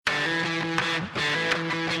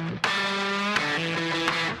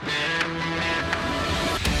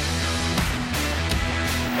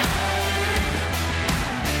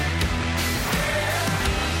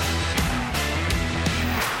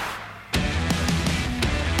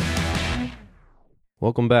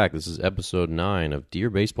Welcome back. This is episode 9 of Dear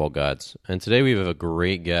Baseball Gods. And today we have a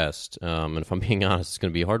great guest. And if I'm being honest, it's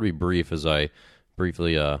going to be hard to be brief as I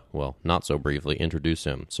briefly, not so briefly, introduce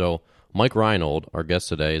him. So, Mike Reinold, our guest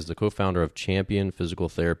today, is the co-founder of Champion Physical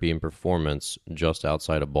Therapy and Performance just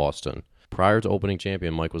outside of Boston. Prior to opening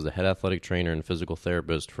Champion, Mike was the head athletic trainer and physical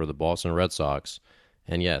therapist for the Boston Red Sox.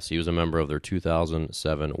 And yes, he was a member of their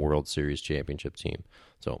 2007 World Series championship team.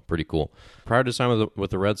 So, pretty cool. Prior to his time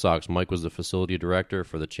with the Red Sox, Mike was the facility director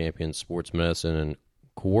for the Champion Sports Medicine and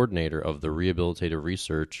coordinator of the rehabilitative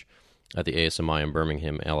research at the ASMI in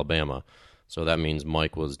Birmingham, Alabama. So that means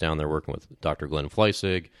Mike was down there working with Dr. Glenn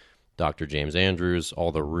Fleissig, Dr. James Andrews,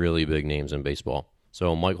 all the really big names in baseball.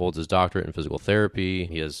 So Mike holds his doctorate in physical therapy.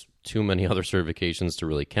 He has too many other certifications to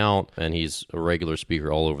really count, and he's a regular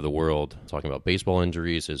speaker all over the world talking about baseball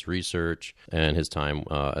injuries, his research, and his time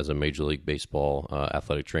as a Major League Baseball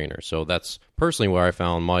athletic trainer. So that's personally where I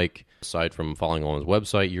found Mike. Aside from following on his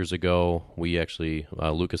website years ago, we actually,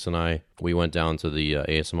 Lucas and I, we went down to the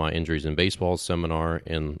ASMI Injuries in Baseball seminar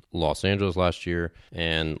in Los Angeles last year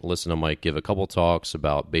and listened to Mike give a couple talks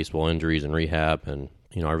about baseball injuries and rehab. And,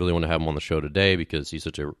 you know, I really want to have him on the show today because he's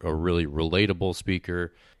such a really relatable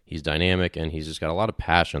speaker. He's dynamic, and he's just got a lot of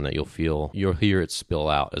passion that you'll hear it spill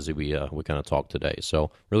out as we kind of talk today. So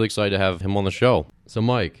really excited to have him on the show. So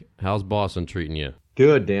Mike, how's Boston treating you?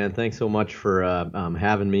 Good, Dan. Thanks so much for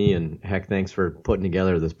having me, and heck, thanks for putting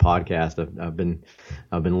together this podcast.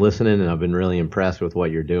 I've been listening, and I've been really impressed with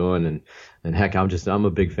what you're doing, and heck, I'm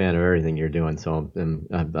a big fan of everything you're doing. So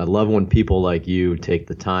I love when people like you take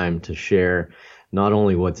the time to share not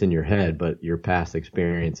only what's in your head, but your past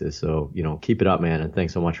experiences. So, you know, keep it up, man, and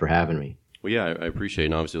thanks so much for having me. Well, yeah, I appreciate it.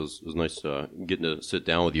 And obviously, it was nice getting to sit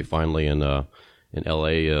down with you finally in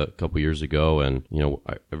L.A. a couple years ago. And, you know,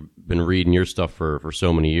 I've been reading your stuff for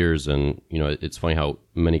so many years. And, you know, it's funny how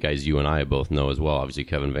many guys you and I both know as well. Obviously,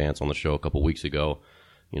 Kevin Vance on the show a couple weeks ago,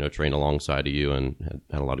 you know, trained alongside of you and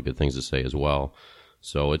had a lot of good things to say as well.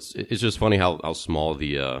 So it's just funny how small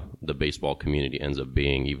the baseball community ends up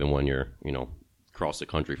being, even when you're, you know, across the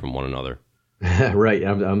country from one another. Right.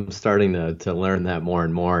 I'm starting to learn that more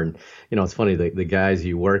and more. And, you know, it's funny, the guys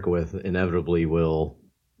you work with inevitably will,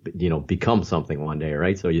 you know, become something one day,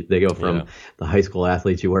 right? So they go from the high school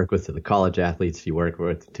athletes you work with to the college athletes you work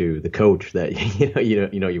with to the coach that,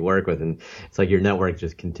 you work with. And it's like your network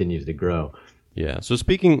just continues to grow. Yeah. So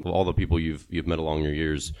speaking of all the people you've met along your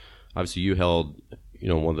years, obviously you held, you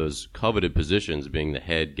know, one of those coveted positions being the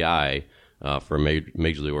head guy for a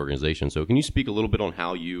major league organization. So can you speak a little bit on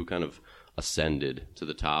how you kind of ascended to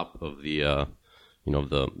the top of the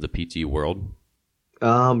the PT world?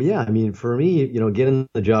 Yeah, I mean, for me, you know, getting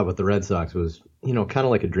the job with the Red Sox was, you know, kind of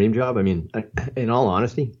like a dream job. I mean, in all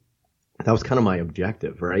honesty, that was kind of my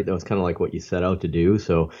objective, right? That was kind of like what you set out to do.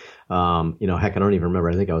 So, you know, heck, I don't even remember.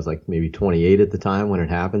 I think I was like maybe 28 at the time when it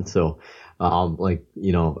happened. So, like,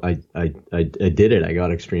 you know, I did it. I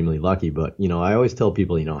got extremely lucky, but, you know, I always tell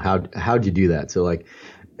people, you know, how'd you do that? So like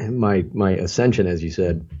my ascension, as you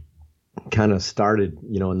said, kind of started,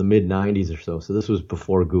 you know, in the mid 90s or so. So this was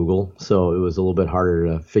before Google. So it was a little bit harder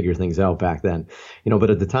to figure things out back then, you know, but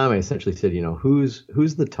at the time I essentially said, you know, who's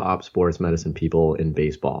the top sports medicine people in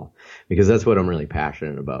baseball? Because that's what I'm really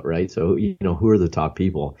passionate about. Right. So, you know, who are the top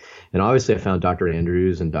people? And obviously I found Dr.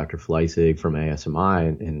 Andrews and Dr. Fleissig from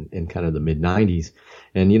ASMI in kind of the mid 90s.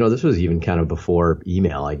 And, you know, this was even kind of before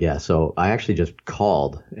email, I guess. So I actually just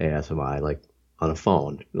called ASMI, like, on a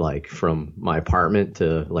phone, like from my apartment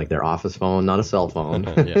to like their office phone, not a cell phone.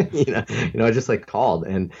 you know, I just like called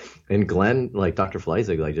and Glenn, like Dr.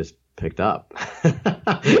 Fleissig, like just picked up,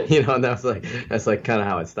 you know, and that's like kind of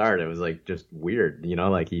how it started. It was like just weird, you know,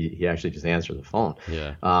 like he actually just answered the phone.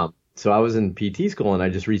 Yeah. So I was in PT school and I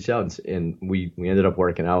just reached out and we ended up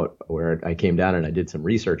working out where I came down and I did some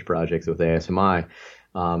research projects with ASMI.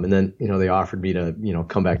 And then, you know, they offered me to, you know,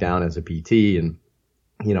 come back down as a PT and,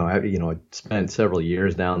 I spent several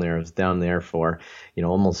years down there. I was down there for, you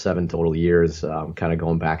know, almost 7 total years, kind of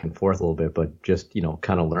going back and forth a little bit, but just, you know,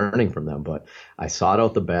 kind of learning from them. But I sought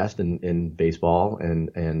out the best in baseball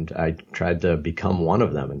and I tried to become one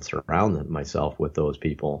of them and surround myself with those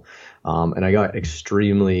people. And I got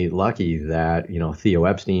extremely lucky that, you know, Theo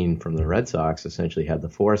Epstein from the Red Sox essentially had the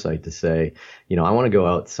foresight to say, you know, I want to go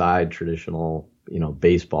outside traditional, you know,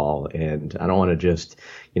 baseball, and I don't want to just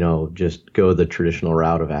go the traditional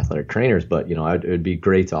route of athletic trainers, but, you know, it would be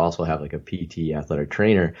great to also have like a PT athletic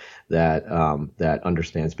trainer that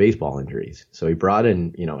understands baseball injuries. So he brought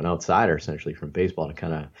in, you know, an outsider essentially from baseball to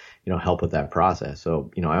kind of, you know, help with that process.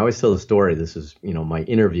 So, you know, I always tell the story. This is, you know, my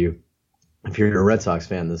interview if you're a Red Sox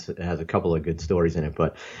fan, this has a couple of good stories in it.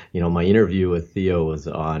 But, my interview with Theo was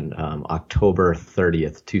on October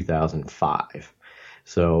 30th, 2005.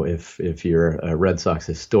 So if you're a Red Sox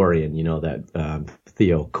historian, you know that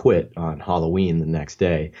Theo quit on Halloween the next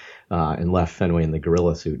day and left Fenway in the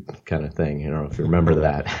gorilla suit kind of thing. If you remember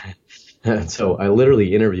that. And so I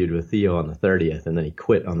literally interviewed with Theo on the 30th, and then he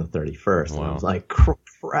quit on the 31st. Wow. And I was like,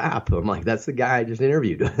 crap. I'm like, that's the guy I just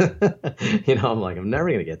interviewed. I'm like, I'm never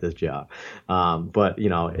going to get this job. But,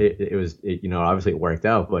 obviously it worked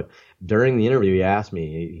out. But during the interview, he asked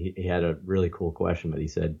me, he had a really cool question, but he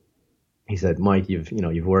said, Mike, you've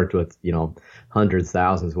worked with, hundreds,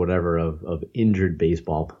 thousands, whatever of injured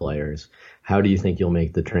baseball players. How do you think you'll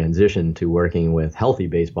make the transition to working with healthy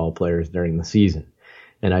baseball players during the season?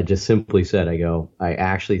 And I just simply said, I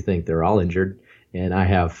actually think they're all injured, and I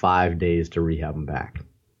have 5 days to rehab them back.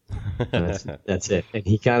 And that's it. And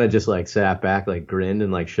he kind of just like sat back, like grinned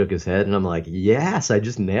and like shook his head. And I'm like, yes, I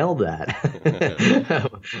just nailed that.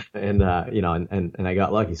 And I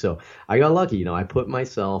got lucky. So I got lucky. I put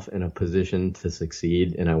myself in a position to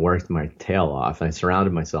succeed, and I worked my tail off. And I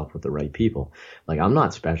surrounded myself with the right people. Like, I'm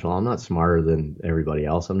not special. I'm not smarter than everybody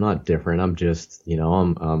else. I'm not different. I'm just,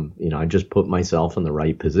 I just put myself in the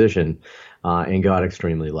right position, and got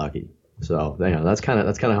extremely lucky. So that's kind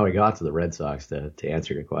of how I got to the Red Sox, to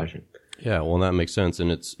answer your question. Yeah, well, that makes sense,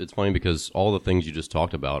 and it's funny because all the things you just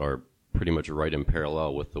talked about are pretty much right in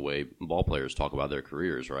parallel with the way ball players talk about their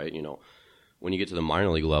careers, right? When you get to the minor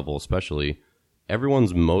league level, especially,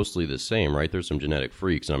 everyone's mostly the same, right? There's some genetic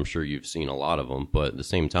freaks, and I'm sure you've seen a lot of them, but at the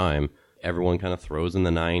same time, everyone kind of throws in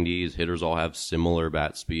the 90s. Hitters all have similar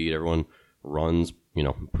bat speed. Everyone runs,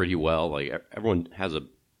 pretty well. Like, everyone has a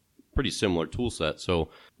pretty similar tool set. So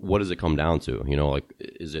what does it come down to?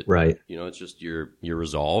 Is it right? It's just your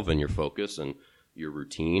resolve and your focus and your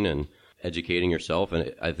routine and educating yourself.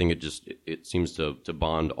 And I think it seems to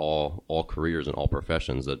bond all careers and all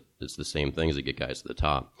professions, that it's the same things that get guys to the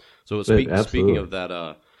top. So speaking of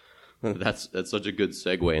that, that's such a good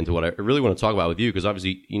segue into what I really want to talk about with you, because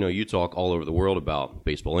obviously, you talk all over the world about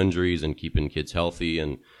baseball injuries and keeping kids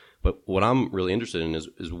healthy, but what I'm really interested in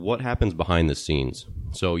is what happens behind the scenes.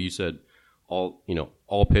 So you said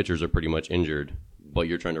all pitchers are pretty much injured, but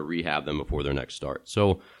you're trying to rehab them before their next start.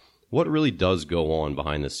 So what really does go on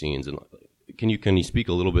behind the scenes? And can you speak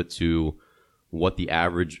a little bit to what the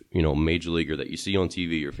average, major leaguer that you see on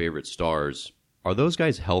TV, your favorite stars, are those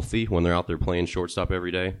guys healthy when they're out there playing shortstop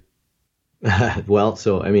every day? Well,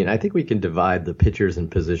 so I think we can divide the pitchers and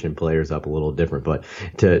position players up a little different, but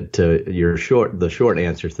the short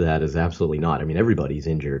answer to that is absolutely not. Everybody's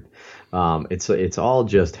injured. It's all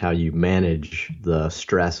just how you manage the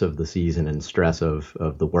stress of the season and stress of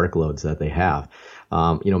the workloads that they have.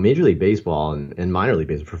 Major League Baseball and minor league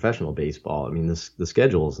baseball, professional baseball, the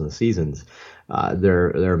schedules and the seasons,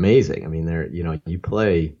 they're amazing. You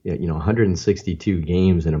play, 162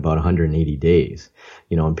 games in about 180 days,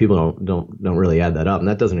 and people don't really add that up. And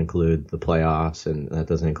that doesn't include the playoffs, and that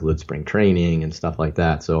doesn't include spring training and stuff like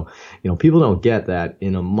that. So, people don't get that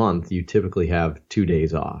in a month. You typically have 2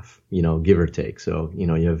 days off, give or take. So,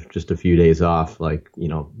 you have just a few days off, like,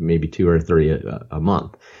 maybe 2 or 3 a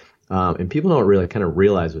month. And people don't really kind of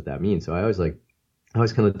realize what that means. So I always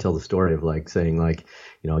kind of tell the story of like saying like,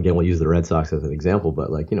 again, we'll use the Red Sox as an example, but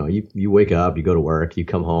like, you wake up, you go to work, you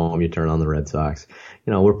come home, you turn on the Red Sox,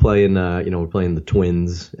 we're playing the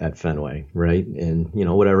Twins at Fenway, right? And,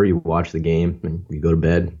 whatever, you watch the game and you go to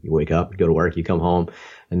bed, you wake up, you go to work, you come home,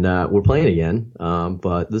 and we're playing again.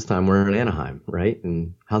 But this time we're in Anaheim, right?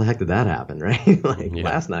 And how the heck did that happen, right?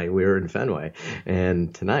 Last night we were in Fenway,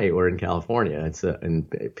 and tonight we're in California.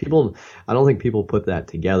 And people, I don't think people put that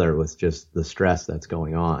together with just the stress that's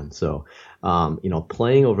going on. So,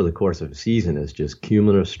 playing over the course of a season is just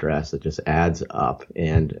cumulative stress that just adds up.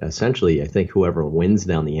 And essentially, I think whoever wins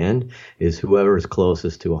down the end is whoever is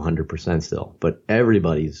closest to 100% still. But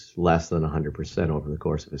everybody's less than 100% over the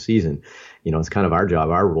course of a season. It's kind of our job,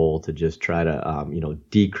 our role to just try to,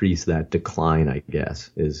 decrease that decline, I guess,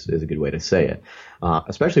 is a good way to say it.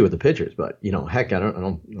 Especially with the pitchers. But, heck, I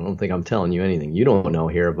don't think I'm telling you anything you don't know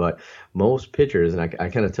here, but most pitchers, and I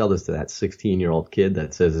kind of tell this to that 16-year-old kid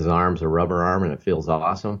that says his arm's a rubber arm and it feels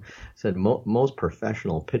awesome. I said most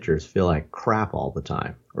professional pitchers feel like crap all the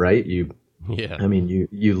time, right? Yeah.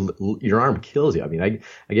 Your arm kills you. I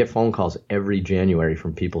get phone calls every January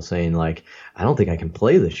from people saying like, I don't think I can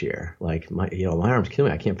play this year. Like my arm's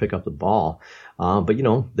killing me. I can't pick up the ball. But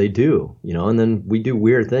they do, and then we do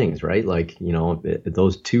weird things, right? Like,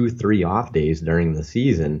 those 2-3 off days during the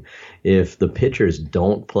season, if the pitchers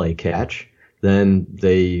don't play catch, then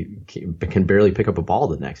they can barely pick up a ball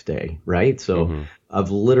the next day, right? So,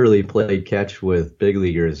 I've literally played catch with big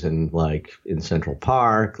leaguers in Central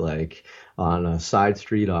Park, like on a side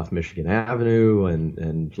street off Michigan Avenue,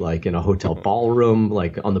 and like in a hotel ballroom,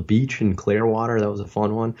 like on the beach in Clearwater. That was a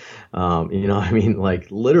fun one. I mean, like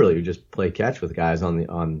literally we just play catch with guys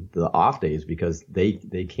on the off days because they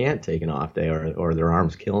can't take an off day or their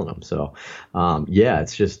arm's killing them. So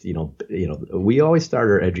it's just we always start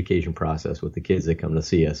our education process with the kids that come to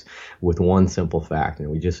see us with one simple fact, and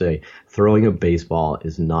we just say throwing a baseball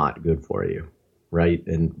is not good for you. Right.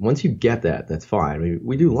 And once you get that, that's fine. I mean,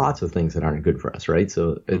 we do lots of things that aren't good for us. Right.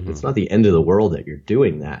 So it's not the end of the world that you're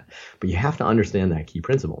doing that, but you have to understand that key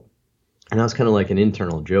principle. And that was kind of like an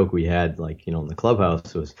internal joke we had, like, in the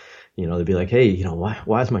clubhouse was, they'd be like, hey,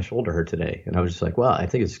 why is my shoulder hurt today? And I was just like, well, I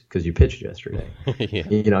think it's because you pitched yesterday.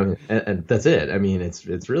 Yeah. And that's it. I mean, it's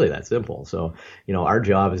really that simple. So, our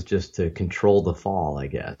job is just to control the fall, I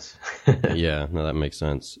guess. Yeah, no, that makes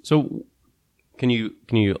sense. So, Can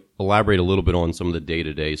you elaborate a little bit on some of the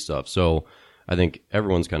day-to-day stuff? So I think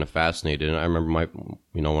everyone's kind of fascinated. And I remember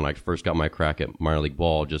when I first got my crack at minor league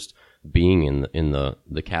ball, just being in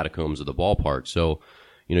the catacombs of the ballpark. So,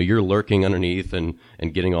 you're lurking underneath and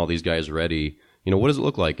getting all these guys ready. What does it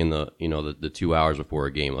look like in the 2 hours before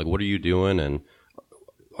a game? Like, what are you doing? And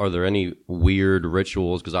are there any weird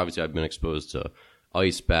rituals? Because obviously I've been exposed to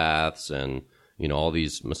ice baths and all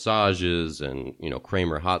these massages and,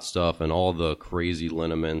 Kramer hot stuff and all the crazy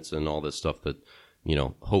liniments and all this stuff that,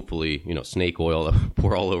 hopefully, snake oil that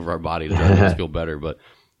pour all over our body to try to make us feel better. But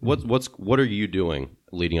what are you doing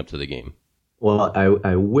leading up to the game? Well,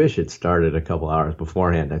 I wish it started a couple hours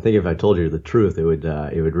beforehand. I think if I told you the truth, it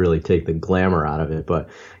would really take the glamour out of it. But,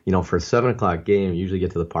 for a 7:00 game, you usually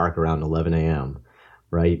get to the park around 11 a.m.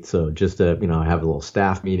 Right. So just to, have a little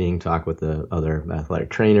staff meeting, talk with the other athletic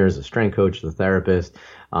trainers, the strength coach, the therapist.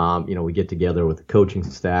 We get together with the coaching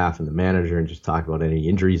staff and the manager and just talk about any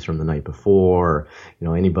injuries from the night before,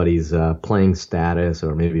 or, anybody's playing status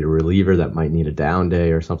or maybe a reliever that might need a down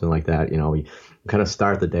day or something like that. We kind of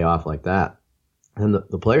start the day off like that. And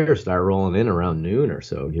the players start rolling in around noon or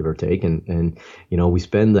so, give or take. And we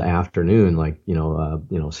spend the afternoon,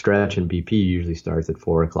 stretch and BP usually starts at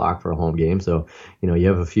 4:00 for a home game. So, you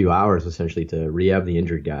have a few hours essentially to rehab the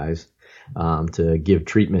injured guys, to give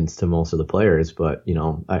treatments to most of the players. But,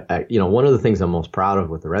 one of the things I'm most proud of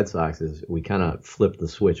with the Red Sox is we kind of flipped the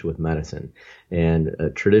switch with medicine. And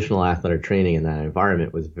traditional athletic training in that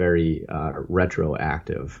environment was very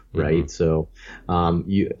retroactive, right? Mm-hmm. So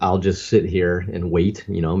I'll just sit here and wait.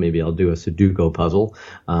 Maybe I'll do a Sudoku puzzle,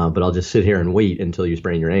 but I'll just sit here and wait until you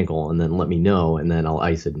sprain your ankle and then let me know, and then I'll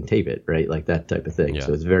ice it and tape it, right? Like that type of thing. Yeah.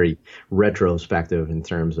 So it's very retrospective in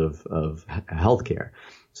terms of healthcare.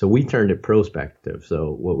 So we turned it prospective.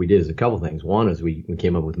 So what we did is a couple things. One is we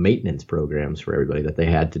came up with maintenance programs for everybody that they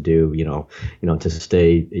had to do, to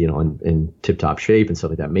stay, in tip-top shape and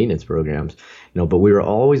stuff like that, maintenance programs, but we were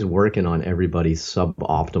always working on everybody's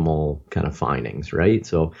suboptimal kind of findings, right?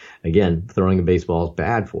 So again, throwing a baseball is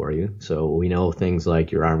bad for you. So we know things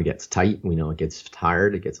like your arm gets tight. We know it gets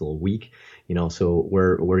tired. It gets a little weak. So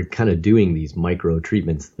we're kind of doing these micro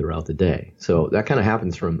treatments throughout the day. So that kind of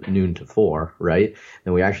happens from noon to 4, right?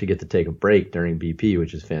 Then we actually get to take a break during BP,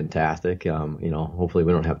 which is fantastic. Hopefully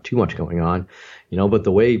we don't have too much going on, but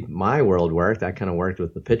the way my world worked, that kind of worked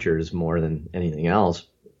with the pitchers more than anything else.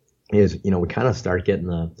 Is, we kind of start getting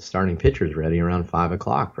the starting pitchers ready around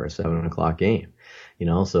 5:00 for a 7:00 game.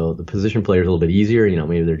 So the position players a little bit easier,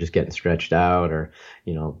 maybe they're just getting stretched out or,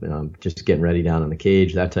 just getting ready down in the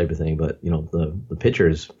cage, that type of thing. But, the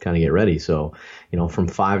pitchers kind of get ready. So, from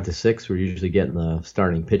 5 to 6, we're usually getting the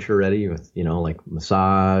starting pitcher ready with, like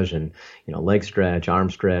massage and, leg stretch, arm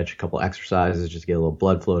stretch, a couple exercises, just get a little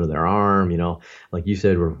blood flow to their arm, like you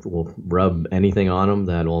said, we'll rub anything on them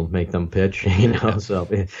that will make them pitch, so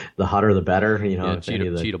the hotter the better,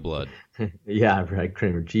 cheetah blood. Yeah, right.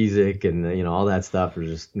 Kramer Cheesic and, all that stuff, or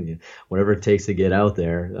just whatever it takes to get out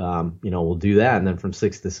there. We'll do that. And then from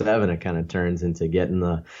 6 to 7, it kind of turns into getting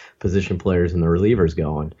the position players and the relievers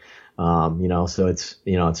going. So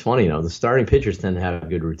it's funny, the starting pitchers tend to have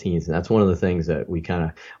good routines. And that's one of the things that we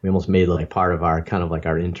almost made like part of our kind of like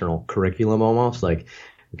our internal curriculum almost. Like,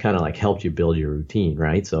 it kind of like helped you build your routine,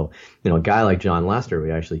 right? So, a guy like John Lester,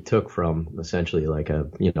 we actually took from essentially like a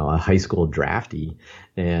high school draftee,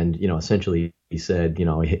 and, essentially he said,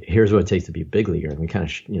 here's what it takes to be a big leaguer. And we kind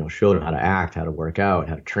of, showed him how to act, how to work out,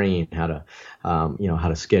 how to train, how to, how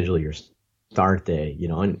to schedule your start day,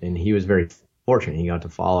 and he was very fortunate. He got to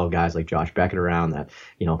follow guys like Josh Beckett around that,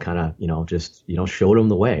 kind of, just, showed him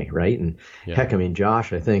the way, right? And heck, I mean,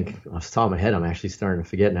 Josh, I think off the top of my head, I'm actually starting to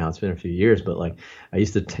forget now. It's been a few years, but like I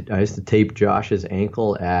used to tape Josh's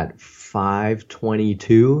ankle at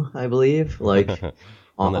 5:22, I believe, like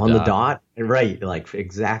on the dot, right? Like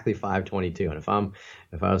exactly 5:22. And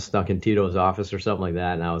if I was stuck in Tito's office or something like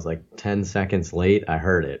that, and I was like 10 seconds late, I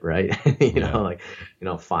heard it, right?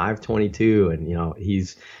 5:22, and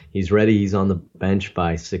he's ready. He's on the bench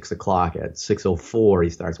by 6 o'clock. At 6:04, he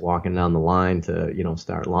starts walking down the line to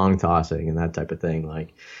start long tossing and that type of thing.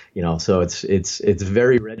 Like, so it's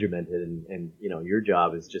very regimented, and your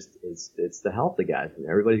job is just it's to help the guys. And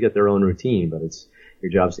everybody's got their own routine, but it's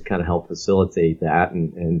your job is to kind of help facilitate that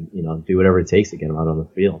and do whatever it takes to get them out on the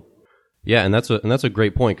field. Yeah, and that's a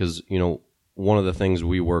great point, because one of the things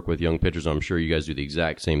we work with young pitchers, I'm sure you guys do the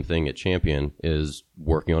exact same thing at Champion, is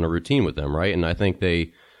working on a routine with them, right? And I think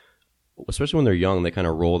they, especially when they're young, they kind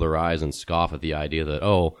of roll their eyes and scoff at the idea that,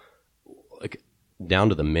 like down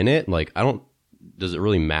to the minute, like does it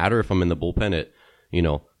really matter if I'm in the bullpen at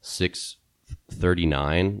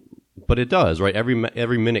 6:39? But it does, right?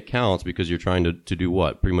 Every minute counts, because you're trying to do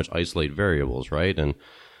what? Pretty much isolate variables, right? And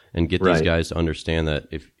get these guys to understand that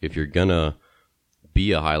if you're gonna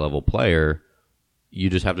be a high level player, you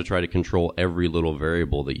just have to try to control every little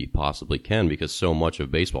variable that you possibly can, because so much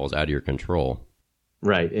of baseball is out of your control.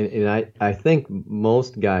 Right, and I think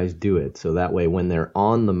most guys do it so that way when they're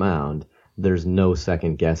on the mound, there's no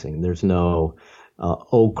second guessing. There's no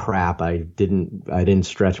oh crap, I didn't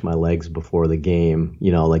stretch my legs before the game.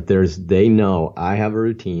 They know I have a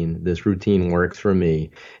routine. This routine works for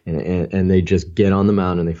me, and they just get on the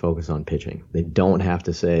mound and they focus on pitching. They don't have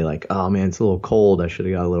to say like, oh man, it's a little cold. I should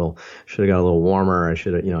have got a little warmer. I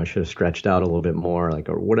should have stretched out a little bit more, like,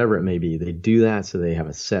 or whatever it may be. They do that so they have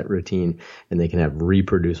a set routine and they can have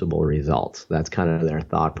reproducible results. That's kind of their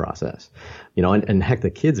thought process. And heck,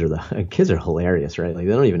 the kids are hilarious, right? Like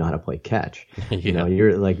they don't even know how to play catch. Yeah.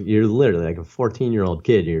 You're literally like a 14-year-old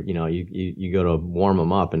kid. You go to warm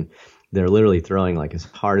them up and they're literally throwing like as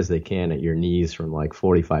hard as they can at your knees from like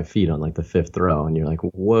 45 feet on like the fifth throw. And you're like,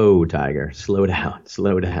 whoa, Tiger, slow down.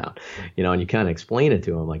 And you kind of explain it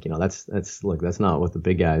to them. Like, that's not what the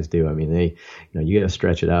big guys do. I mean, you got to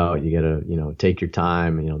stretch it out. You got to, take your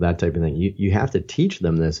time, that type of thing. You have to teach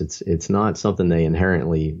them this. It's not something they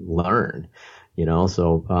inherently learn.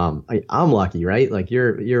 So I'm lucky, right? Like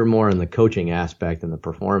you're more in the coaching aspect and the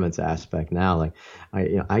performance aspect now. Like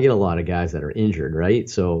I get a lot of guys that are injured, right?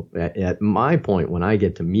 So at my point, when I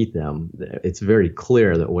get to meet them, it's very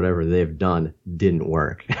clear that whatever they've done didn't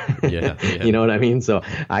work. Yeah. You know what I mean? So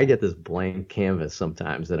I get this blank canvas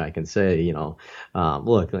sometimes that I can say,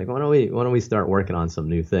 look, like why don't we start working on some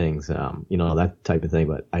new things, that type of thing.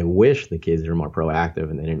 But I wish the kids are more proactive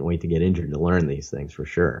and they didn't wait to get injured to learn these things for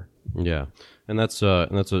sure. Yeah, and that's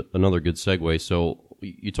another good segue. So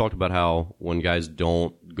you talked about how when guys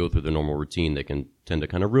don't go through the normal routine, they can tend to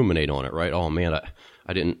kind of ruminate on it, right? Oh man,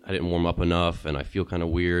 I didn't warm up enough, and I feel kind of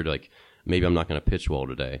weird. Like maybe I'm not going to pitch well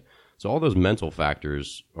today. So all those mental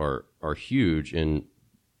factors are huge in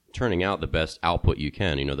turning out the best output you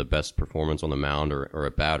can. The best performance on the mound or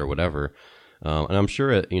at bat or whatever. And I'm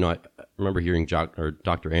sure I remember hearing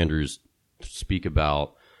Dr. Andrews speak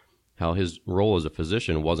about how his role as a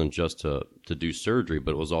physician wasn't just to do surgery,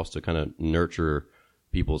 but it was also to kind of nurture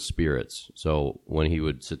people's spirits. So when he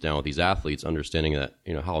would sit down with these athletes, understanding that,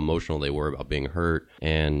 how emotional they were about being hurt.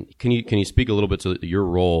 And can you speak a little bit to your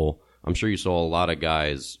role? I'm sure you saw a lot of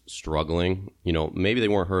guys struggling. Maybe they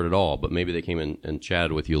weren't hurt at all, but maybe they came in and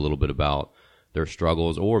chatted with you a little bit about their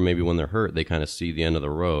struggles, or maybe when they're hurt, they kind of see the end of the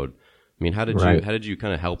road. I mean, how did you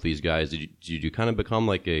kind of help these guys? Did you kind of become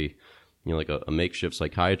like a makeshift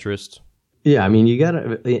psychiatrist? Yeah, I mean, you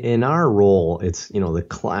gotta, in our role, it's, the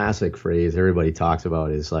classic phrase everybody talks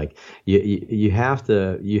about is like, you have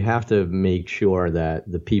to make sure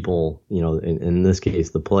that the people, in this case,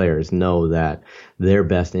 the players know that their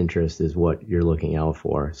best interest is what you're looking out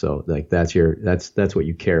for. So like, that's what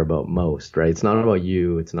you care about most, right? It's not about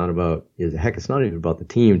you. It's not about, it's not even about the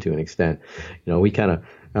team to an extent.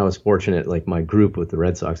 I was fortunate, like my group with the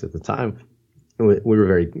Red Sox at the time, we were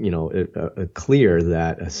very, clear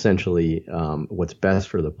that essentially what's best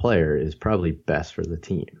for the player is probably best for the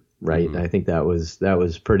team, right? Mm-hmm. I think that was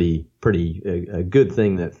pretty a good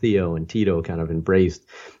thing that Theo and Tito kind of embraced,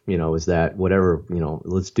 is that whatever,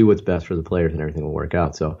 let's do what's best for the players and everything will work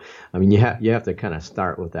out. So, I mean, you have to kind of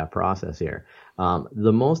start with that process here.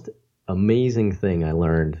 The most amazing thing I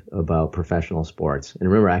learned about professional sports. And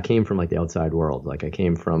remember, I came from like the outside world. Like I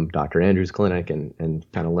came from Dr. Andrews' clinic and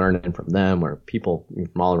kind of learning from them, where people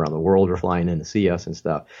from all around the world were flying in to see us and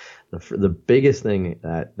stuff. The biggest thing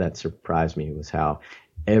that surprised me was how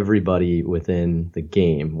everybody within the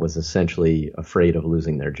game was essentially afraid of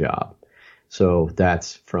losing their job. So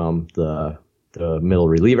that's from the middle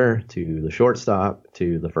reliever to the shortstop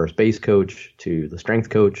to the first base coach to the strength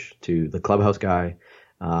coach to the clubhouse guy.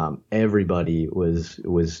 Everybody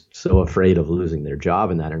was so afraid of losing their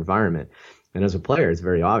job in that environment. And as a player, it's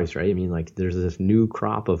very obvious, right? I mean, like there's this new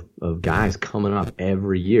crop of guys coming up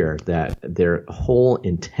every year that their whole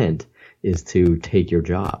intent is to take your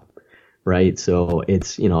job, right? So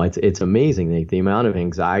it's amazing. The amount of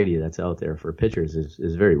anxiety that's out there for pitchers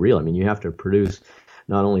is very real. I mean, you have to produce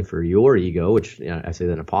not only for your ego, which I say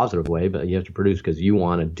that in a positive way, but you have to produce because you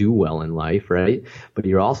want to do well in life, right? But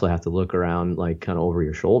you also have to look around like kind of over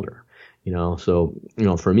your shoulder. So,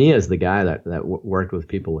 for me as the guy that worked with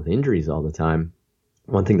people with injuries all the time,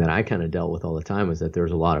 one thing that I kind of dealt with all the time was that there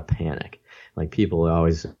was a lot of panic. Like people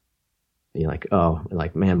always, like, oh,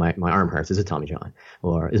 like, man, my arm hurts. Is it Tommy John?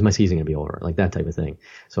 Or is my season going to be over? Like that type of thing.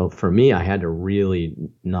 So for me, I had to really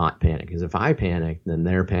not panic, because if I panic, then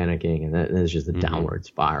they're panicking, and then it's just a downward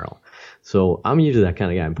spiral. So I'm usually that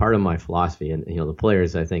kind of guy. And part of my philosophy, and, the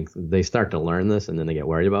players, I think they start to learn this and then they get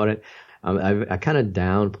worried about it. I kind of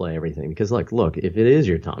downplay everything because, like, look, if it is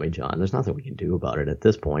your Tommy John, there's nothing we can do about it at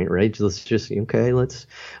this point, right?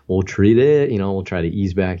 We'll treat it, we'll try to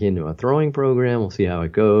ease back into a throwing program. We'll see how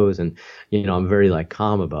it goes. And, I'm very like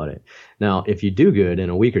calm about it. Now, if you do good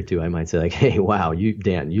in a week or two, I might say like, hey, wow,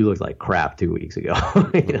 Dan, you looked like crap 2 weeks ago.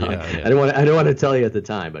 I don't want to tell you at the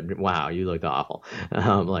time, but wow, you looked awful.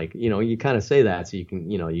 You kind of say that so you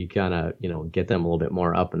can, you kind of, get them a little bit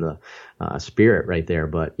more up in the spirit right there.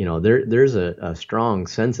 But, there's a strong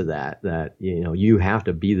sense of that, you have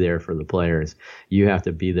to be there for the players. You have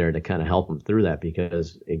to be there to kind of help them through that,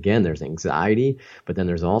 because again, there's anxiety, but then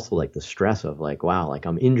there's also like the stress of like, wow, like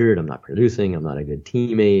I'm injured, I'm not producing, I'm not a good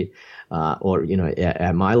teammate.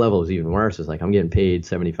 At my level, it's even worse. It's like I'm getting paid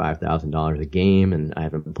 $75,000 a game, and I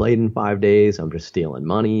haven't played in 5 days. I'm just stealing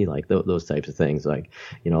money, like those types of things. Like,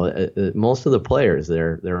 most of the players,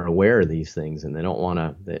 they're aware of these things, and they don't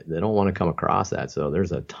want to come across that. So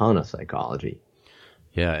there's a ton of psychology.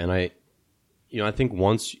 Yeah, and I think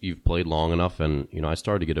once you've played long enough, and I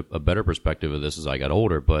started to get a better perspective of this as I got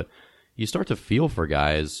older, but you start to feel for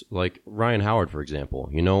guys like Ryan Howard, for example.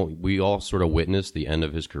 We all sort of witnessed the end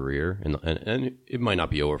of his career, and it might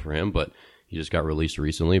not be over for him, but he just got released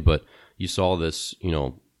recently. But you saw this,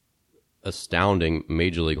 astounding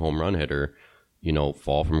major league home run hitter,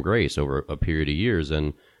 fall from grace over a period of years.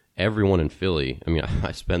 And everyone in Philly, I mean,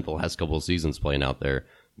 I spent the last couple of seasons playing out there,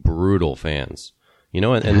 brutal fans,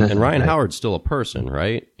 and Ryan Howard's still a person,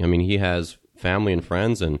 right? I mean, he has family and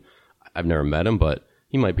friends, and I've never met him, but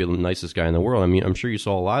he might be the nicest guy in the world. I mean, I'm sure you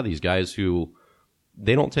saw a lot of these guys who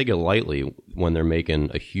they don't take it lightly when they're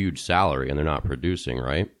making a huge salary and they're not producing,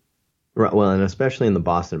 right? Right. Well, and especially in the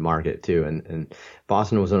Boston market too. And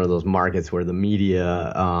Boston was one of those markets where the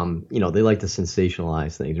media, they like to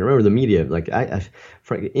sensationalize things. Remember the media, like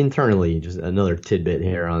internally, just another tidbit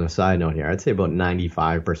here on a side note here, I'd say about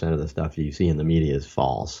 95% of the stuff you see in the media is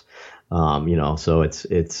false. So it's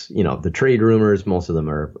the trade rumors, most of them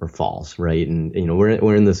are false, right? And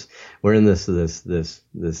we're in this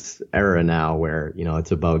era now where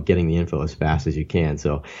it's about getting the info as fast as you can.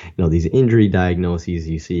 So these injury diagnoses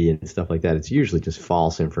you see and stuff like that, it's usually just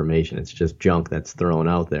false information. It's just junk that's thrown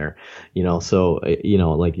out there. So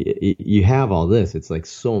like you have all this, it's like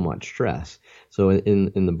so much stress. So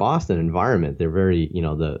in the Boston environment, they're very,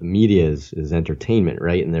 the media is entertainment,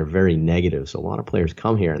 right? And they're very negative. So a lot of players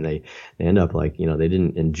come here and they end up like, they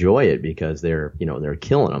didn't enjoy it because they're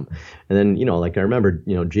killing them. And then, like I remember,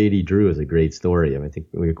 JD Drew is a great story. I mean, I think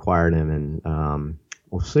we acquired him in,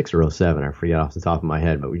 06 or 07, I forget off the top of my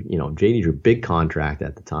head, but JD Drew, big contract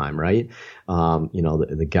at the time, right?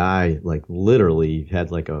 The guy like literally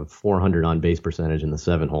had like a 400 on base percentage in the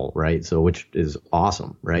 7-hole, right? So, which is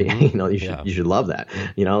awesome, right? Mm-hmm. You should love that.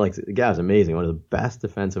 Like the guy's amazing. One of the best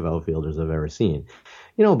defensive outfielders I've ever seen.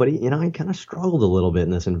 But he kind of struggled a little bit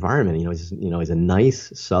in this environment. He's a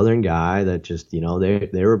nice Southern guy that just, they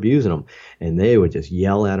were abusing him, and they would just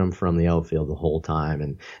yell at him from the outfield the whole time,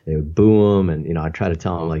 and they would boo him. And, I try to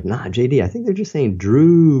tell him like, nah, JD, I think they're just saying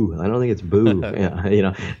Drew. I don't think it's boo.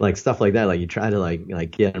 Like stuff like that. Like you try to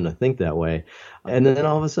like get him to think that way. And then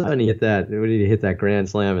all of a sudden he hit that grand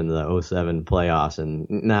slam in the 07 playoffs, and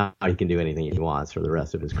now he can do anything he wants for the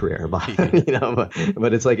rest of his career. But,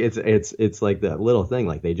 but it's like, it's like that little thing.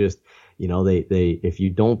 Like they just, they if you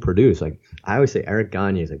don't produce, like I always say, Eric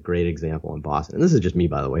Gagne is a great example in Boston. And this is just me,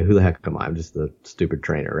 by the way. Who the heck am I? I'm just the stupid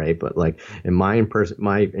trainer, right? But like in my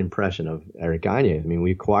impression of Eric Gagne, I mean,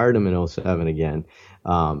 we acquired him in '07 again.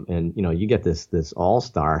 And you get this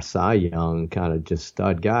all-star Cy Young kind of just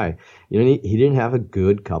stud guy. He didn't have a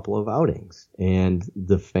good couple of outings, and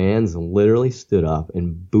the fans literally stood up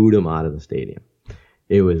and booed him out of the stadium.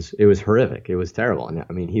 It was horrific. It was terrible. And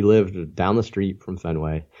I mean, he lived down the street from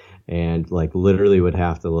Fenway, and like literally would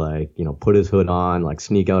have to put his hood on, like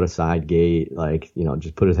sneak out a side gate,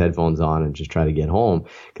 just put his headphones on and just try to get home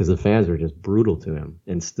because the fans were just brutal to him.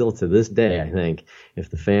 And still to this day, I think if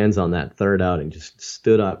the fans on that third outing just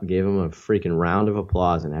stood up, gave him a freaking round of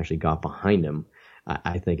applause and actually got behind him,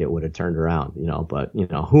 I think it would have turned around, but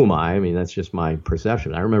who am I? I mean, that's just my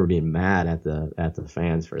perception. I remember being mad at the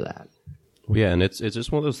fans for that. Yeah, and it's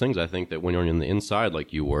just one of those things, I think, that when you're on the inside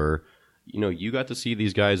like you were, you got to see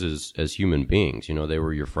these guys as human beings. They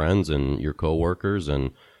were your friends and your coworkers,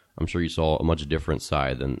 and I'm sure you saw a much different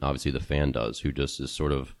side than obviously the fan does, who just is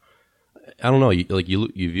sort of, I don't know, you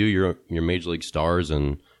view your major league stars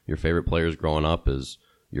and your favorite players growing up as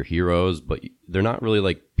your heroes, but they're not really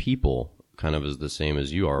like people kind of as the same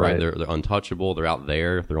as you are, right? They're untouchable, they're out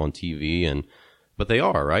there, they're on TV, but they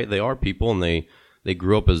are, right? They are people, and they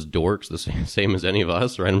grew up as dorks, the same as any of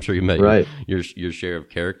us, right? I'm sure you met your share of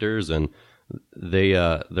characters, and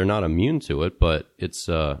they're not immune to it. But it's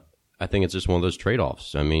I think it's just one of those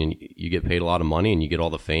trade-offs. I mean, you get paid a lot of money, and you get all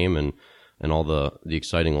the fame and all the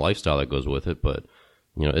exciting lifestyle that goes with it. But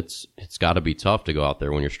it's got to be tough to go out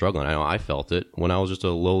there when you're struggling. I know I felt it when I was just a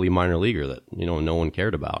lowly minor leaguer that no one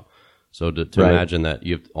cared about. So to imagine that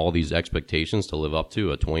you have all these expectations to live up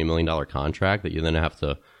to, a $20 million contract that you then have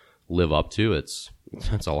to live up to,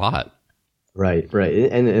 that's a lot. Right.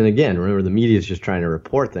 And again, remember, the media is just trying to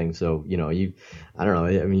report things. So, I don't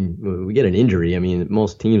know. I mean, we get an injury. I mean,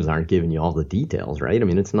 most teams aren't giving you all the details, right? I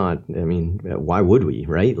mean, it's not, why would we,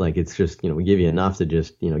 right? Like, it's just, we give you enough to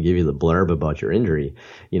just, give you the blurb about your injury,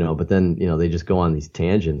 but then, they just go on these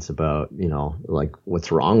tangents about, like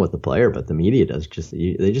what's wrong with the player, but the media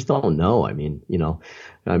they just don't know. I mean,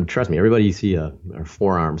 trust me, everybody you see a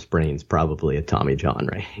forearm sprain's probably a Tommy John,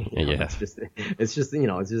 right? Yeah. It's just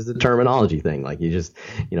a terminology thing. Like, you just,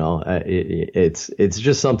 it's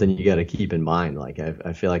just something you got to keep in mind. Like,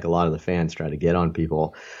 I feel like a lot of the fans try to get on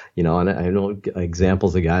people, and I know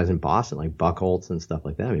examples of guys in Boston like Buchholz and stuff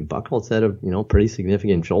like that. I mean, Buchholz had a pretty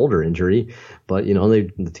significant shoulder injury, but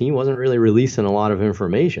the team wasn't really releasing a lot of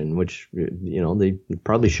information, which they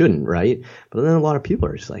probably shouldn't, right? But then a lot of people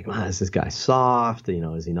are just like, wow, is this guy soft?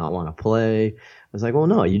 Does he not want to play? I was like, well,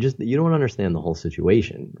 no, you don't understand the whole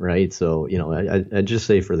situation, right? So, I just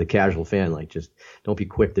say for the casual fan, like, just don't be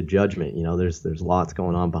quick to judgment. There's lots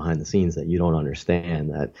going on behind the scenes that you don't understand,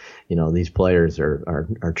 that, these players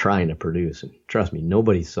are trying to produce. And trust me,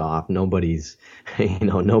 nobody's soft. Nobody's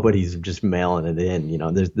just mailing it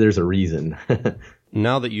in. There's a reason.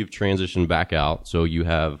 Now that you've transitioned back out, so you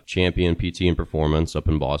have Champion PT and Performance up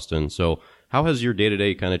in Boston. So how has your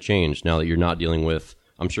day-to-day kind of changed now that you're not dealing with,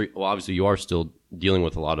 I'm sure, well, obviously you are still dealing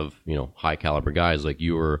with a lot of, high caliber guys. Like,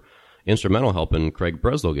 you were instrumental helping Craig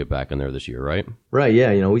Breslow get back in there this year, right? Right.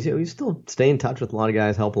 Yeah. We still stay in touch with a lot of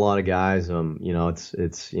guys, help a lot of guys.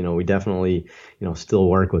 It's we definitely, still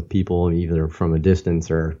work with people either from a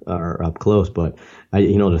distance or up close. But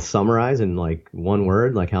to summarize in like one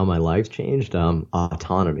word, like how my life's changed,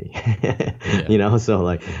 autonomy. Yeah. So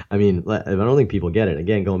like, I don't think people get it.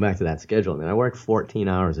 Again, going back to that schedule, I work 14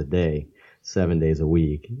 hours a day, 7 days a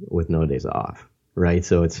week with no days off. Right.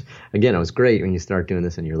 So it was great when you start doing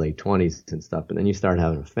this in your late 20s and stuff, but then you start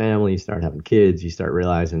having a family, you start having kids, you start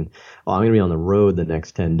realizing, oh, I'm going to be on the road the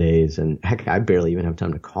next 10 days. And heck, I barely even have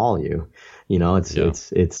time to call you.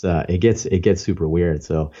 It gets super weird.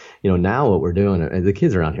 So, now what we're doing, the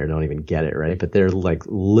kids around here don't even get it, right? But they're like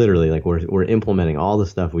literally like we're implementing all the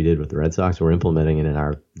stuff we did with the Red Sox. We're implementing it in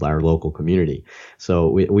our local community. So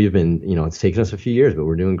we've been, it's taken us a few years, but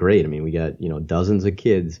we're doing great. We got, dozens of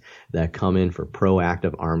kids that come in for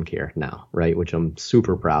proactive arm care now, right? Which I'm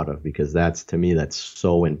super proud of, because to me, that's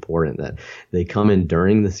so important, that they come in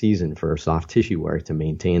during the season for soft tissue work to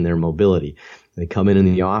maintain their mobility. They come in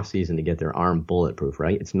the off season to get their arm bulletproof,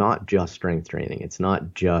 right? It's not just strength training. It's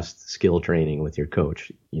not just skill training with your coach.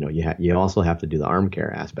 you also have to do the arm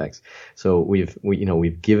care aspects. So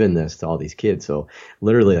we've given this to all these kids. So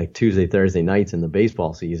literally like Tuesday, Thursday nights in the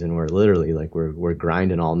baseball season, we're literally like we're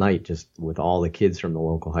grinding all night just with all the kids from the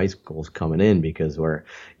local high schools coming in because we're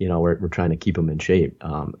trying to keep them in shape.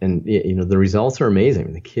 And the results are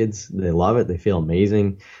amazing. The kids, they love it. They feel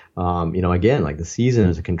amazing. Again, like the season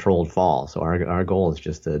is a controlled fall. So our goal is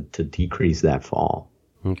just to decrease that fall.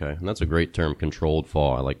 Okay, and that's a great term, controlled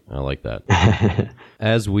fall. I like that.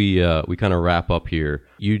 As we kind of wrap up here,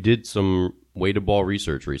 you did some weighted ball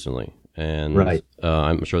research recently, and right.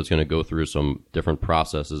 I'm sure it's going to go through some different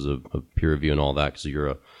processes of peer review and all that.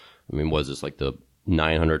 Because was this like the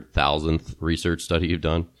 900,000th research study you've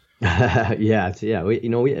done? Yeah.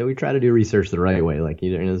 We try to do research the right way. Like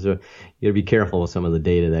you got to be careful with some of the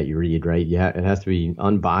data that you read, right? It has to be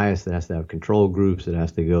unbiased. It has to have control groups. It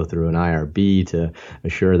has to go through an IRB to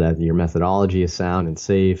assure that your methodology is sound and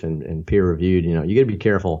safe and peer reviewed. You got to be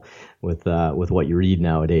careful with what you read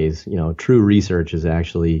nowadays. True research is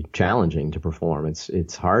actually challenging to perform.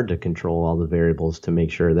 It's hard to control all the variables to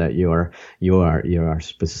make sure that you are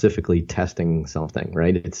specifically testing something,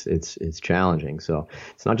 right? It's challenging. So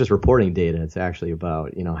it's not just reporting data. It's actually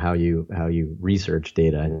about how you research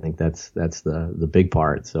data. I think that's the big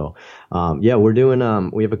part. So we're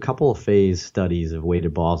doing we have a couple of phase studies of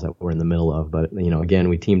weighted balls that we're in the middle of. But again,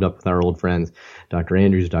 we teamed up with our old friends, Dr.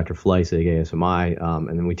 Andrews, Dr. Fleissig, ASMI,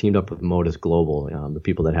 and then we teamed up with Modus Global, the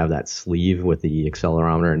people that have that sleeve with the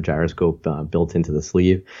accelerometer and gyroscope built into the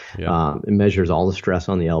sleeve. Yeah. It measures all the stress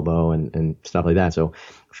on the elbow and stuff like that. So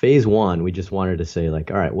phase one, we just wanted to say like,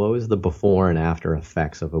 all right, what was the before and after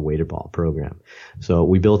effects of a weighted ball program? So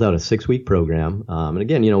we built out a 6-week program. And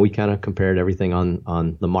again, we kind of compared everything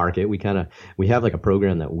on the market. We have like a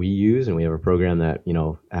program that we use, and we have a program that,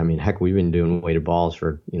 heck, we've been doing weighted balls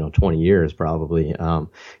for, 20 years probably,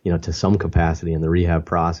 to some capacity in the rehab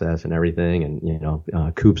process and everything.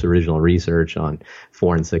 And, Coop's original research on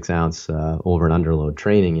 4 and 6 ounce, over and underload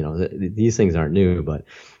training, these things aren't new, but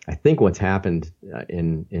I think what's happened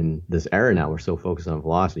in this era now, we're so focused on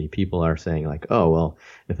velocity. People are saying like, oh, well,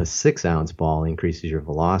 if a 6 ounce ball increases your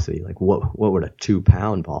velocity, like what would a 2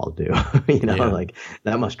 pound ball do? Like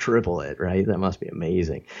that must triple it, right? That must be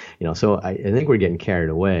amazing. So I think we're getting carried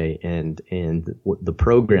away, and the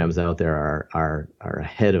programs out there are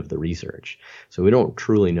ahead of the research. So we don't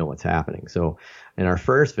truly know what's happening. So in our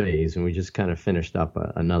first phase, and we just kind of finished up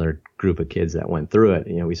another group of kids that went through it,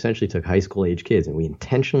 we essentially took high school age kids, and we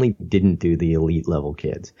intentionally didn't do the elite level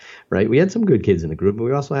kids, right? We had some good kids in the group, but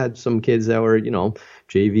we also had some kids that were,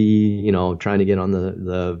 JV, trying to get on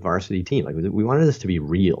the varsity team. Like we wanted this to be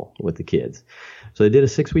real with the kids. So they did a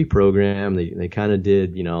 6-week program. They kind of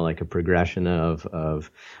did, like a progression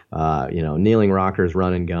of kneeling rockers,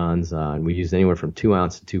 running guns. And we used anywhere from 2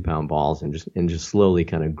 ounce to 2 pound balls, and just slowly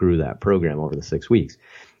kind of grew that program over the 6 weeks.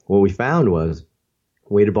 What we found was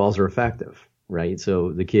weighted balls are effective, right?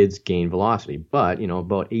 So the kids gain velocity, but,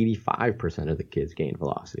 about 85% of the kids gain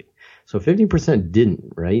velocity. So 50%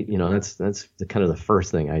 didn't, right? That's the kind of the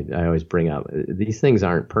first thing I always bring up. These things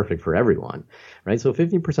aren't perfect for everyone, right? So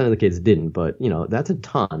 50% of the kids didn't, but, that's a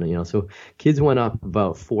ton, so kids went up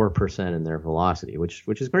about 4% in their velocity, which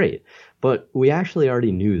is great. But we actually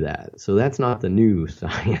already knew that. So that's not the new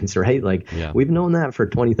science, right? We've known that for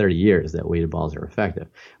 20, 30 years that weighted balls are effective.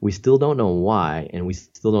 We still don't know why, and we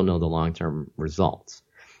still don't know the long-term results.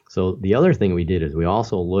 So the other thing we did is we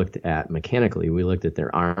also looked at mechanically, we looked at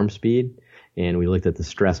their arm speed, and we looked at the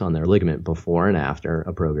stress on their ligament before and after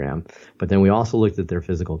a program. But then we also looked at their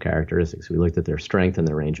physical characteristics. We looked at their strength and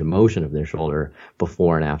the range of motion of their shoulder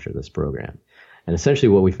before and after this program. And essentially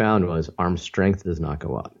what we found was arm strength does not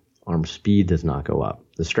go up. Arm speed does not go up.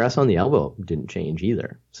 The stress on the elbow didn't change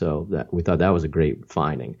either. So that we thought that was a great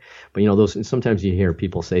finding. But those sometimes you hear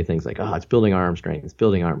people say things like, "Oh, it's building arm strength, it's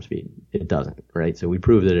building arm speed." It doesn't, right? So we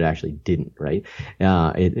proved that it actually didn't, right?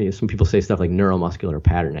 Some people say stuff like neuromuscular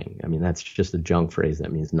patterning. That's just a junk phrase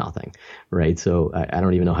that means nothing, right? So I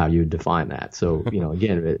don't even know how you define that. So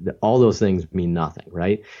again, all those things mean nothing,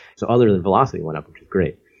 right? So other than velocity went up, which is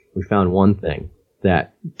great. We found one thing,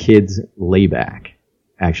 that kids' layback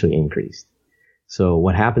actually increased. So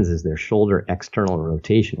what happens is their shoulder external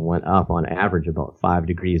rotation went up on average about 5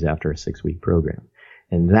 degrees after a 6-week program.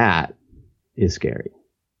 And that is scary.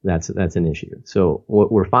 That's an issue. So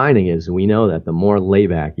what we're finding is we know that the more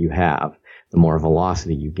layback you have, the more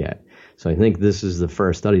velocity you get. So I think this is the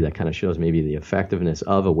first study that kind of shows maybe the effectiveness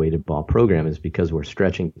of a weighted ball program is because we're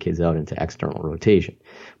stretching kids out into external rotation.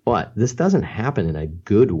 But this doesn't happen in a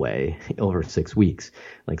good way over 6 weeks.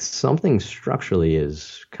 Like something structurally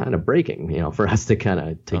is kind of breaking, for us to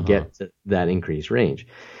get to that increased range.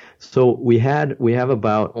 So we have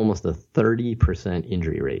about almost a 30%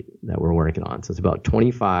 injury rate that we're working on. So it's about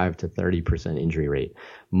 25 to 30% injury rate.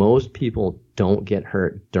 Most people don't get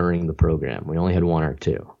hurt during the program. We only had one or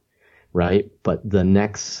two, right? But the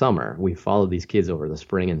next summer, we followed these kids over the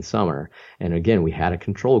spring and summer. And again, we had a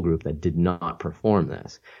control group that did not perform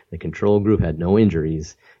this. The control group had no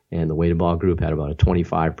injuries, and the weighted ball group had about a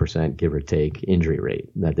 25% give or take injury rate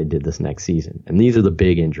that they did this next season. And these are the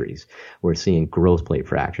big injuries. We're seeing growth plate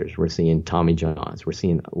fractures. We're seeing Tommy Johns. We're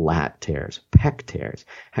seeing lat tears, pec tears.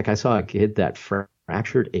 Heck, I saw a kid that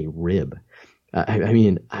fractured a rib.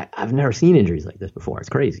 I've never seen injuries like this before. It's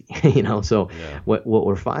crazy, So what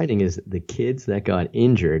we're finding is the kids that got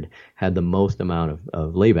injured had the most amount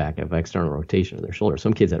of layback of external rotation of their shoulder.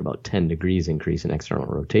 Some kids had about 10 degrees increase in external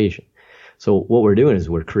rotation. So what we're doing is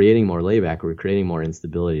we're creating more layback, we're creating more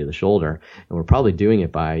instability of the shoulder, and we're probably doing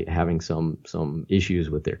it by having some issues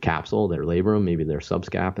with their capsule, their labrum, maybe their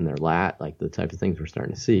subscap and their lat, like the type of things we're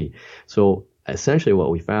starting to see. So essentially what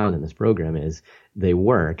we found in this program is they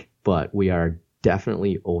work, but we are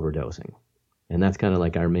definitely overdosing. And that's kind of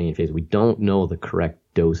like our main phase. We don't know the correct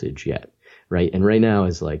dosage yet. Right. And right now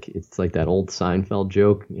it's like that old Seinfeld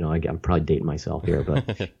joke. I'm probably dating myself here, but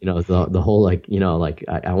the whole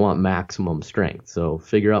I want maximum strength. So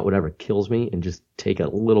figure out whatever kills me and just take a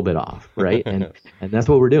little bit off. Right. and that's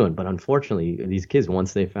what we're doing. But unfortunately, these kids,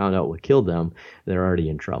 once they found out what killed them, they're already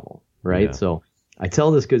in trouble. Right. Yeah. So I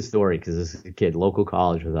tell this good story because this kid, local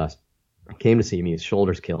college with us, came to see me. His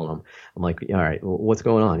shoulder's killing him. I'm like, all right, well, what's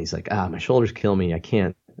going on? He's like, my shoulders kill me. I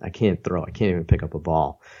can't throw. I can't even pick up a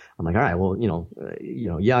ball. I'm like, all right, well,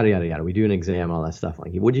 yada, yada, yada. We do an exam, all that stuff.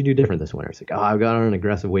 Like, what'd you do different this winter? It's like, I've got on an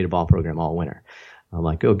aggressive weighted ball program all winter. I'm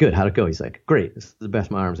like, oh, good. How'd it go? He's like, great. This is the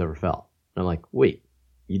best my arm's ever felt. And I'm like, wait,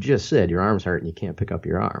 you just said your arm's hurt and you can't pick up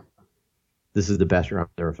your arm. This is the best your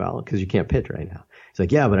arm's ever felt because you can't pitch right now. He's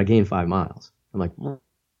like, yeah, but I gained 5 miles. I'm like,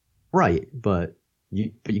 right, but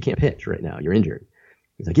you can't pitch right now. You're injured.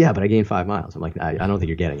 He's like, yeah, but I gained 5 miles. I'm like, I don't think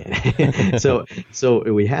you're getting it. So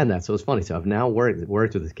we had that. So it's funny. So I've now worked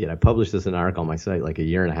with this kid. I published this in an article on my site like a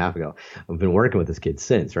year and a half ago. I've been working with this kid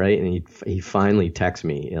since, right? And he finally texts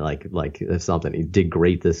me like something. He did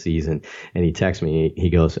great this season. And he texts me.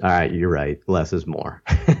 He goes, all right, you're right. Less is more.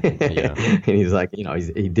 Yeah. And he's like,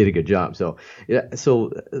 he did a good job. So yeah. So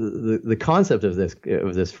the concept of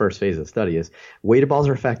this first phase of study is weighted balls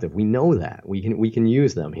are effective. We know that we can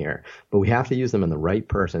use them here, but we have to use them in the right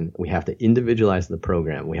person. We have to individualize the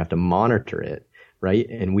program. We have to monitor it, right?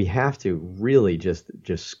 And we have to really just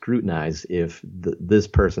scrutinize if this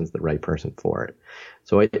person's the right person for it.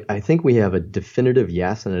 So I think we have a definitive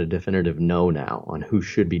yes and a definitive no now on who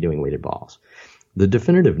should be doing weighted balls. The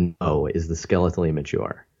definitive no is the skeletally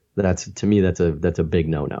mature. To me, that's a big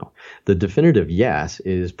no-no. The definitive yes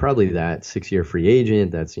is probably that 6-year free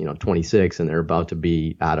agent that's 26 and they're about to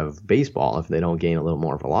be out of baseball if they don't gain a little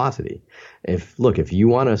more velocity. If you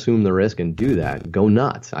want to assume the risk and do that, go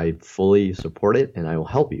nuts. I fully support it and I will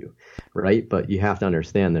help you, right? But you have to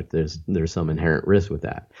understand that there's some inherent risk with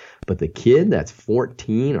that. But the kid that's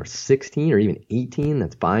 14 or 16 or even 18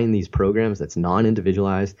 that's buying these programs that's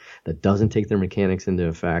non-individualized, that doesn't take their mechanics into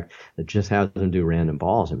effect, that just has them do random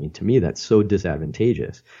balls. I mean, to me, that's so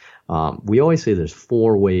disadvantageous. We always say there's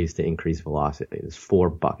 4 ways to increase velocity. There's 4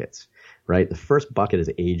 buckets, right? The first bucket is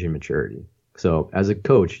age and maturity. So as a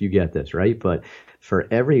coach, you get this, right? But for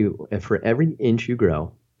every inch you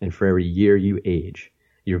grow and for every year you age,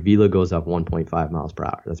 your velo goes up 1.5 miles per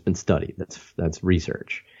hour. That's been studied. That's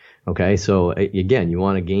research. Okay, so again, you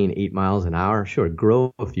want to gain 8 miles an hour? Sure,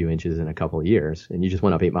 grow a few inches in a couple of years, and you just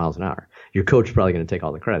went up 8 miles an hour. Your coach is probably going to take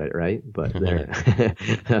all the credit, right? But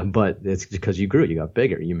but it's because you grew, you got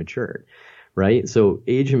bigger, you matured, right? So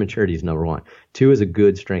age and maturity is number 1. 2 is a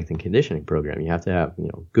good strength and conditioning program. You have to have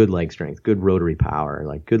good leg strength, good rotary power,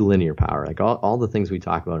 like good linear power, like all the things we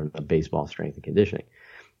talk about in baseball strength and conditioning.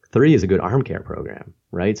 3 is a good arm care program,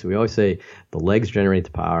 right? So we always say the legs generate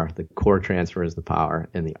the power, the core transfers the power,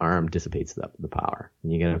 and the arm dissipates the power.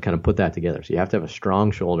 And you got to kind of put that together. So you have to have a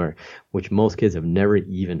strong shoulder, which most kids have never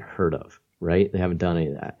even heard of, right? They haven't done any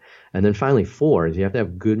of that. And then finally 4 is you have to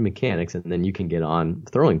have good mechanics, and then you can get on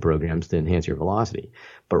throwing programs to enhance your velocity.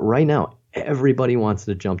 But right now, everybody wants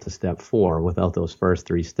to jump to step 4 without those first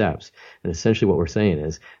 3 steps. And essentially what we're saying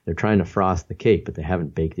is they're trying to frost the cake, but they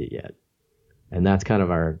haven't baked it yet. And that's kind of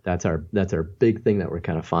our big thing that we're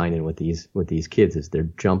kind of finding with these kids is they're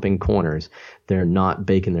jumping corners. They're not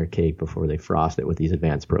baking their cake before they frost it with these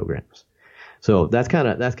advanced programs. So that's kind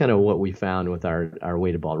of what we found with our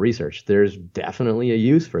weighted ball research. There's definitely a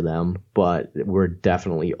use for them, but we're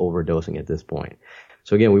definitely overdosing at this point.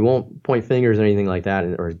 So again, we won't point fingers or anything like that,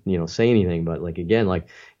 or say anything. But like again, like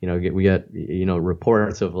we get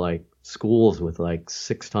reports of like schools with like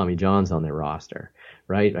 6 Tommy Johns on their roster,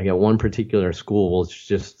 right? I got one particular school, we'll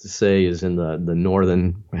just say, is in the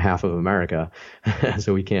northern half of America,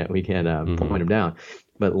 so we can't point them down.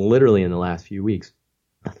 But literally in the last few weeks,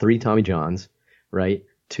 3 Tommy Johns, right?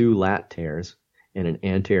 2 lat tears and an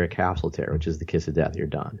anterior capsule tear, which is the kiss of death. You're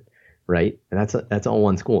done, right? And that's all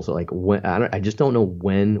one school. So like I just don't know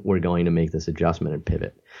when we're going to make this adjustment and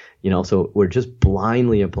pivot. So we're just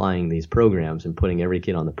blindly applying these programs and putting every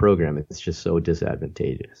kid on the program. It's just so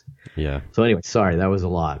disadvantageous. Yeah. So anyway, sorry, that was a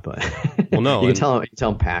lot, but well, no, you can tell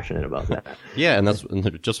I'm passionate about that. Yeah, and that's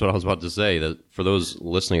just what I was about to say. That for those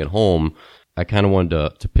listening at home, I kind of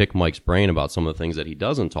wanted to pick Mike's brain about some of the things that he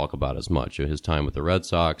doesn't talk about as much. His time with the Red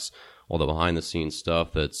Sox, all the behind the scenes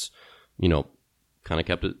stuff that's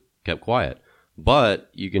kind of kept quiet. But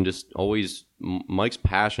you can just always, Mike's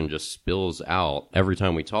passion just spills out every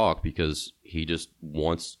time we talk, because he just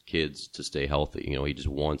wants kids to stay healthy. He just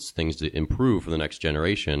wants things to improve for the next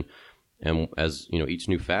generation. And as, each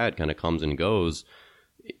new fad kind of comes and goes,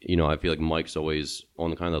 I feel like Mike's always on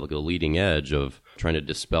the kind of like the leading edge of trying to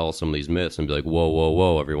dispel some of these myths and be like,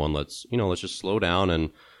 whoa, everyone, let's just slow down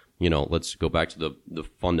and, let's go back to the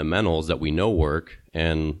fundamentals that we know work.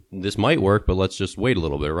 And this might work, but let's just wait a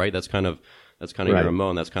little bit, right? That's kind of right. Your MO,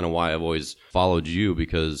 and that's kind of why I've always followed you,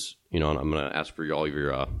 because, I'm going to ask for all of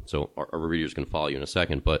your, so our readers can follow you in a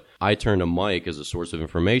second, but I turn to Mike as a source of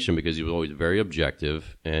information because he was always very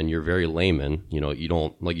objective, and you're very layman. You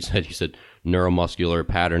don't, like you said neuromuscular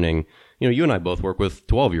patterning. You and I both work with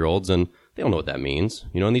 12-year-olds, and they don't know what that means.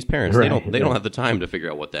 And these parents, right. they don't have the time to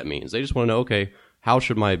figure out what that means. They just want to know, okay, how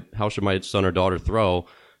should my son or daughter throw?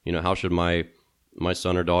 How should my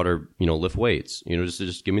son or daughter, lift weights?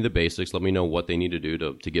 Just give me the basics. Let me know what they need to do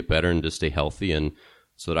to get better and to stay healthy, and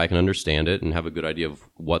so that I can understand it and have a good idea of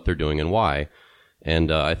what they're doing and why.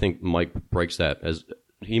 And I think Mike breaks that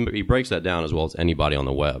he breaks that down as well as anybody on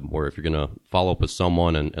the web, where if you're going to follow up with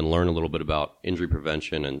someone and learn a little bit about injury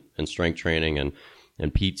prevention and strength training and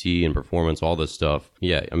PT and performance, all this stuff.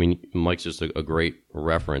 Yeah, I mean, Mike's just a great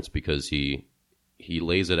reference because he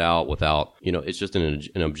lays it out without, it's just in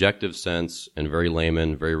an objective sense and very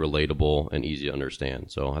layman, very relatable and easy to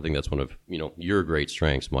understand. So I think that's one of, your great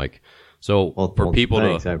strengths, Mike. So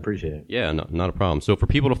thanks, I appreciate it. Yeah, no, not a problem. So for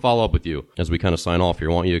people to follow up with you as we kind of sign off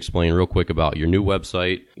here, I want you to explain real quick about your new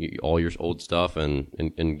website, all your old stuff, and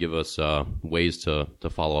give us ways to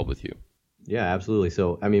follow up with you. Yeah, absolutely.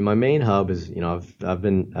 So, I mean, my main hub is,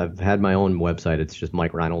 I've had my own website. It's just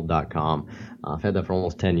MikeReinold.com. I've had that for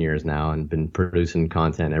almost 10 years now and been producing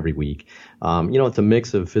content every week. It's a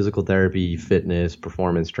mix of physical therapy, fitness,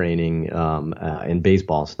 performance training, and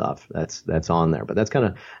baseball stuff. That's on there. But it's kind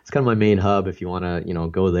of my main hub. If you want to,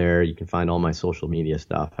 go there, you can find all my social media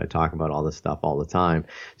stuff. I talk about all this stuff all the time.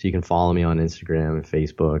 So you can follow me on Instagram and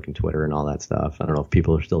Facebook and Twitter and all that stuff. I don't know if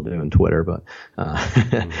people are still doing Twitter, but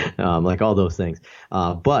like all those things.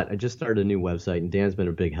 But I just started a new website, and Dan's been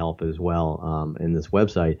a big help as well in this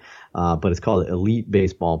website. But it's called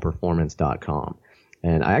EliteBaseballPerformance.com.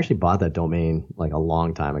 And I actually bought that domain like a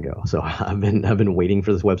long time ago. So I've been waiting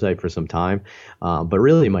for this website for some time. But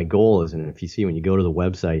really my goal is, and if you see when you go to the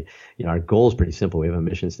website, our goal is pretty simple. We have a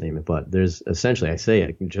mission statement, but there's essentially, I say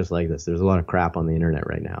it just like this, there's a lot of crap on the internet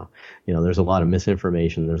right now. There's a lot of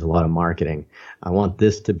misinformation. There's a lot of marketing. I want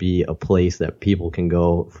this to be a place that people can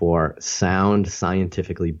go for sound,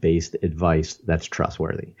 scientifically based advice that's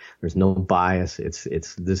trustworthy. There's no bias.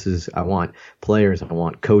 I want players. I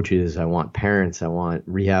want coaches. I want parents. I want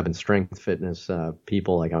rehab and strength fitness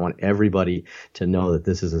people. Like, I want everybody to know that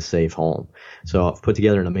this is a safe home. So I've put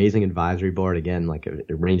together an amazing advisory board. Again, like it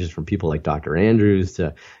ranges from people like Dr. Andrews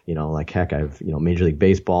to, like heck, I've, Major League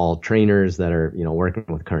Baseball trainers that are, working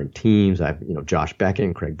with current teams. I've, Josh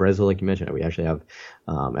Beckett, Craig Breslow, like you mentioned. We actually have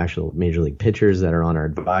actual Major League pitchers that are on our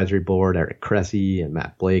advisory board, Eric Cressy and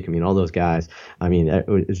Matt Blake. I mean, all those guys. I mean,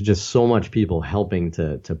 it's just so much people helping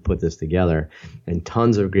to put this together, and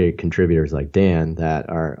tons of great contributors like Dan that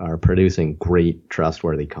are producing great,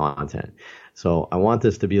 trustworthy content. So I want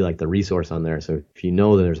this to be like the resource on there. So if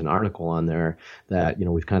that there's an article on there that,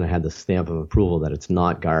 we've kind of had the stamp of approval that it's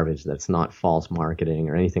not garbage, that's not false marketing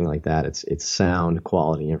or anything like that. It's sound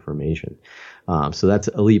quality information. So that's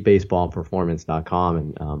elitebaseballperformance.com,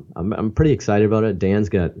 and I'm pretty excited about it. Dan's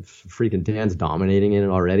dominating in it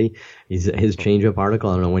already. His changeup article.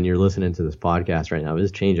 I don't know when you're listening to this podcast right now.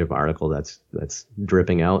 His changeup article that's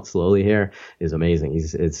dripping out slowly here is amazing.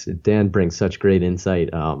 Dan brings such great insight.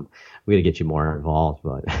 We got to get you more involved,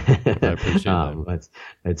 but I appreciate that.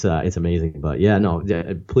 It's amazing. But yeah, no,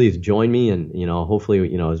 please join me, and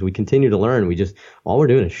hopefully, as we continue to learn, all we're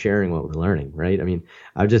doing is sharing what we're learning, right? I mean,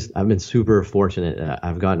 I've been super fortunate.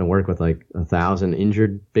 I've gotten to work with like 1,000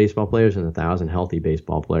 injured baseball players and 1,000 healthy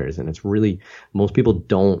baseball players, and it's really, most people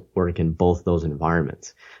don't work in both those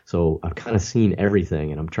environments. So I've kind of seen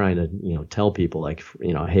everything, and I'm trying to, tell people like,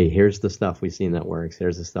 hey, here's the stuff we've seen that works.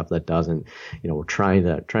 Here's the stuff that doesn't. We're trying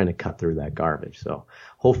to cut through that garbage. So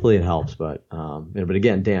hopefully it helps. But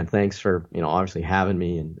again, Dan, thanks for, obviously having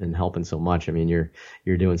me and helping so much. I mean, you're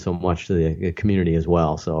doing so much to the community as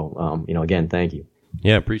well. So, again, thank you.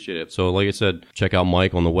 Yeah, appreciate it. So like I said, check out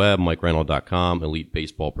Mike on the web, MikeReynolds.com,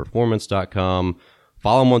 EliteBaseballPerformance.com.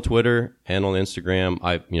 Follow him on Twitter and on Instagram.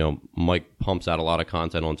 Mike pumps out a lot of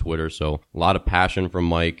content on Twitter, so a lot of passion from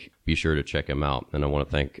Mike. Be sure to check him out. And I want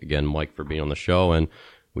to thank again Mike for being on the show, and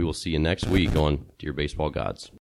we will see you next week on Dear Baseball Gods.